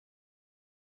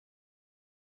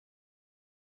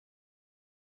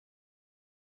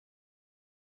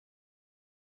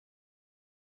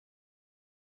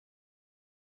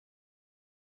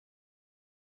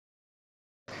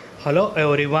Hello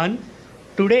everyone.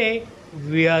 Today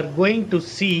we are going to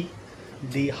see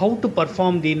the how to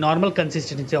perform the normal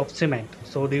consistency of cement.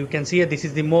 So you can see here, this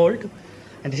is the mold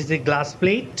and this is the glass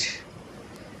plate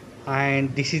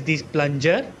and this is this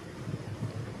plunger.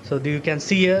 So you can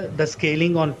see here the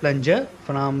scaling on plunger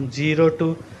from 0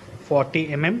 to 40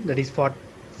 mm, that is 4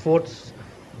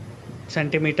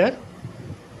 centimeter,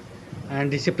 and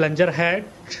this is plunger head.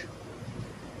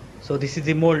 So this is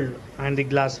the mold and the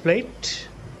glass plate.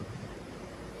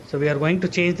 So we are going to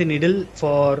change the needle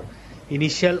for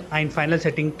initial and final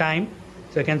setting time.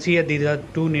 So you can see here these are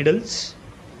two needles.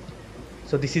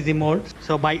 So this is the mold.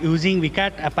 So by using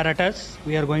Vicat apparatus,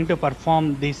 we are going to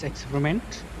perform this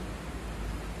experiment.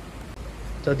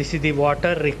 So this is the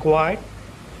water required.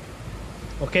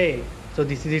 Okay. So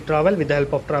this is the trowel. With the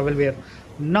help of trowel we are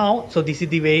now. So this is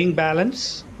the weighing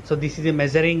balance. So this is the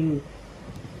measuring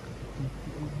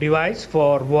device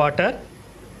for water.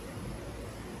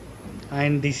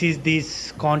 And this is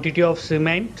this quantity of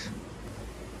cement,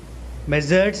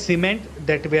 measured cement,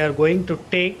 that we are going to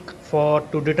take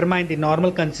to determine the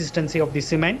normal consistency of the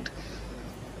cement.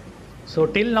 So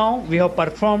till now we have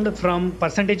performed from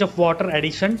percentage of water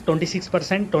addition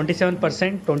 26%,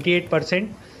 27%,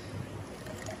 28%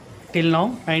 till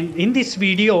now, and in this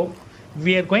video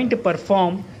we are going to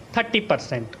perform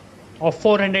 30% of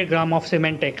 400 gram of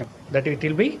cement taken. That it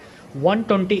will be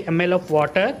 120 ml of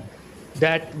water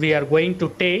that we are going to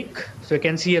take. So you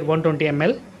can see here 120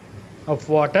 ml of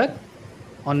water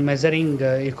on measuring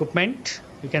equipment.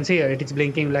 You can see here it is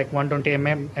blinking like 120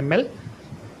 ml,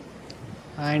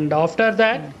 and after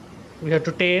that we have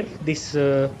to tear this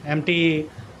empty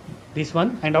this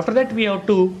one, and after that we have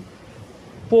to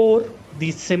pour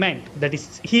the cement. That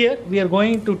is, here we are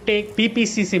going to take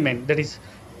PPC cement, that is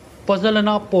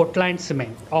pozzolana Portland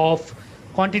cement, of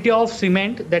quantity of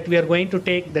cement that we are going to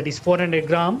take, that is 400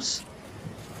 grams.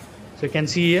 So you can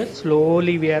see here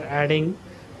slowly we are adding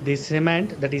the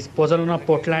cement, that is pozzolana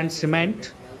Portland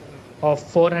cement of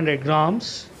 400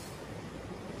 grams.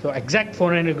 So exact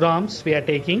 400 grams we are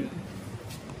taking.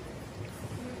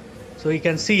 So you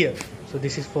can see here, so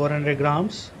this is 400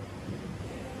 grams.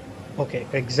 Okay,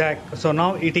 exact. So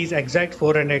now it is exact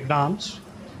 400 grams.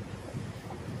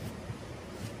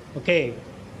 Okay.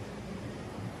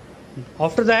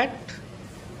 After that,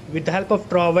 with the help of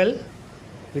trowel,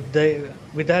 with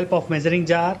the help of measuring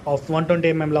jar of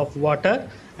 120 ml of water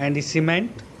and the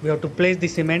cement, we have to place the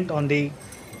cement on the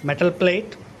metal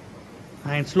plate,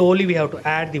 and slowly we have to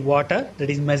add the water, that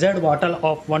is measured water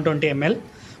of 120 ml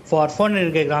for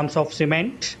 400 grams of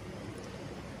cement.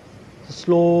 So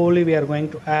slowly we are going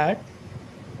to add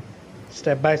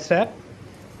step by step.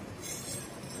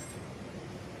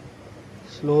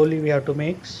 Slowly we have to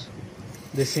mix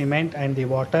the cement and the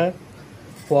water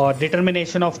for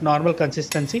determination of normal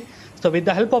consistency. So with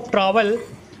the help of trowel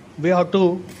we have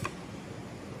to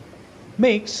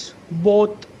mix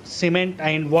both cement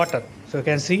and water. So you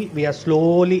can see we are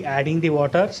slowly adding the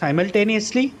water,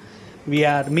 simultaneously we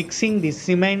are mixing the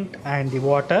cement and the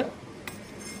water.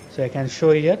 So I can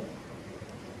show here,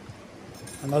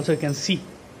 and also you can see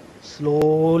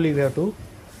slowly we have to.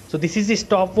 So this is the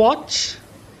stopwatch.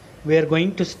 We are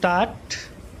going to start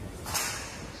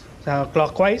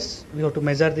clockwise. We have to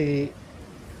measure the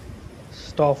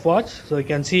stopwatch. So you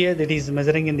can see here that it is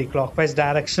measuring in the clockwise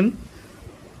direction.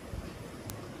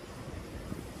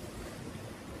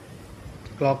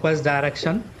 Clockwise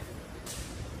direction.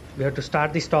 We have to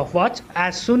start the stopwatch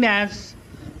as soon as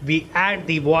we add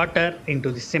the water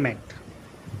into the cement.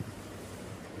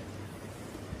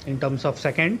 In terms of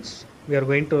seconds, we are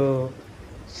going to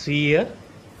see here.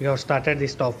 We have started the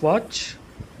stopwatch.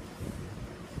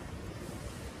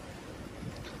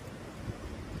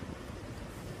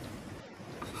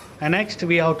 And next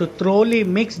we have to thoroughly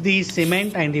mix the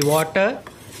cement and the water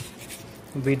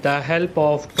with the help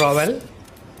of trowel.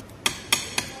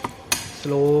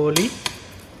 Slowly.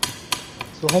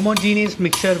 So homogeneous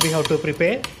mixture we have to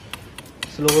prepare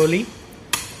slowly.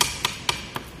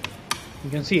 You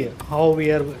can see how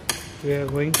we are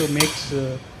going to mix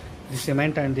the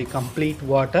cement and the complete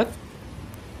water.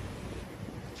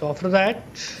 So after that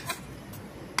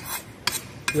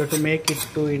you have to make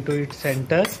it into its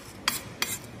center.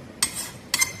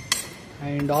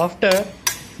 And after,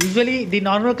 usually the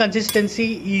normal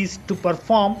consistency is to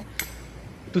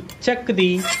check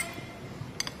the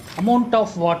amount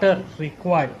of water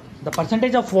required, the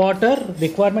percentage of water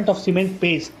requirement of cement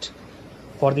paste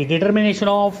for the determination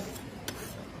of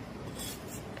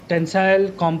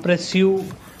tensile,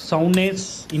 compressive,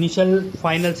 soundness, initial,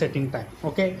 final setting time.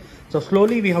 Okay, so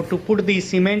slowly we have to put the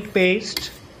cement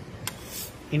paste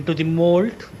into the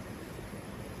mold.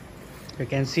 You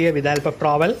can see with the help of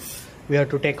trowel we have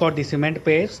to take out the cement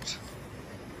paste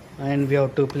and we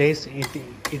have to place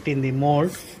it in the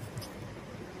mold.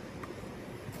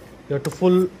 You have to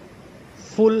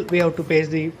full we have to paste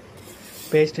the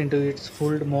paste into its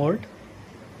full mold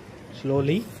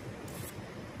slowly,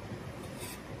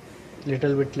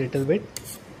 little bit.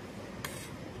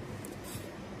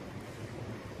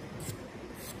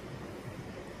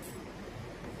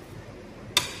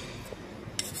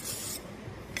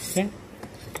 Okay,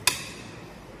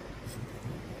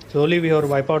 slowly we have to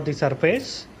wipe out the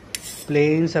surface,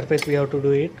 plain surface we have to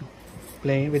do it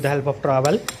plain with the help of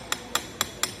trowel.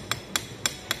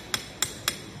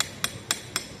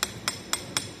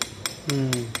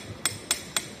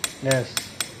 Yes.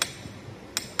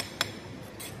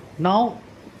 Now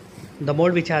the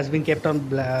mold which has been kept on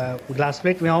glass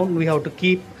plate, we have to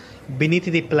keep beneath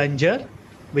the plunger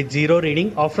with 0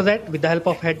 reading. After that, with the help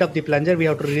of head of the plunger, we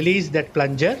have to release that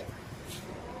plunger.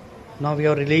 Now we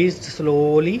have released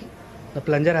slowly. The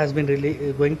plunger has been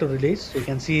going to release. You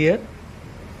can see here.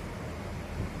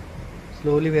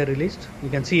 Slowly we are released. You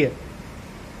can see here.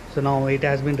 So now it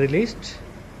has been released.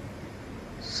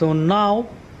 So now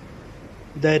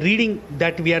the reading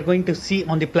that we are going to see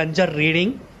on the plunger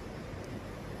reading,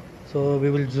 so we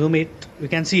will zoom it. You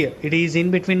can see here it is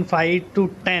in between 5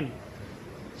 to 10,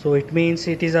 so it means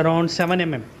it is around 7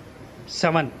 mm.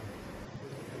 7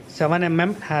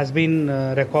 mm has been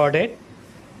recorded.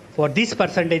 For this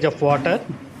percentage of water,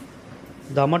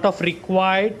 the amount of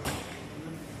required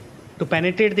to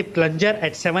penetrate the plunger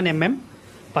at 7 mm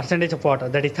percentage of water,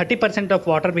 that is 30% of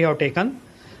water we have taken,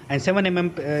 and 7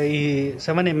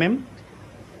 mm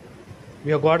we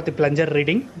have got the plunger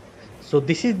reading. So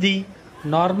this is the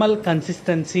normal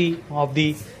consistency of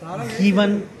the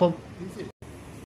given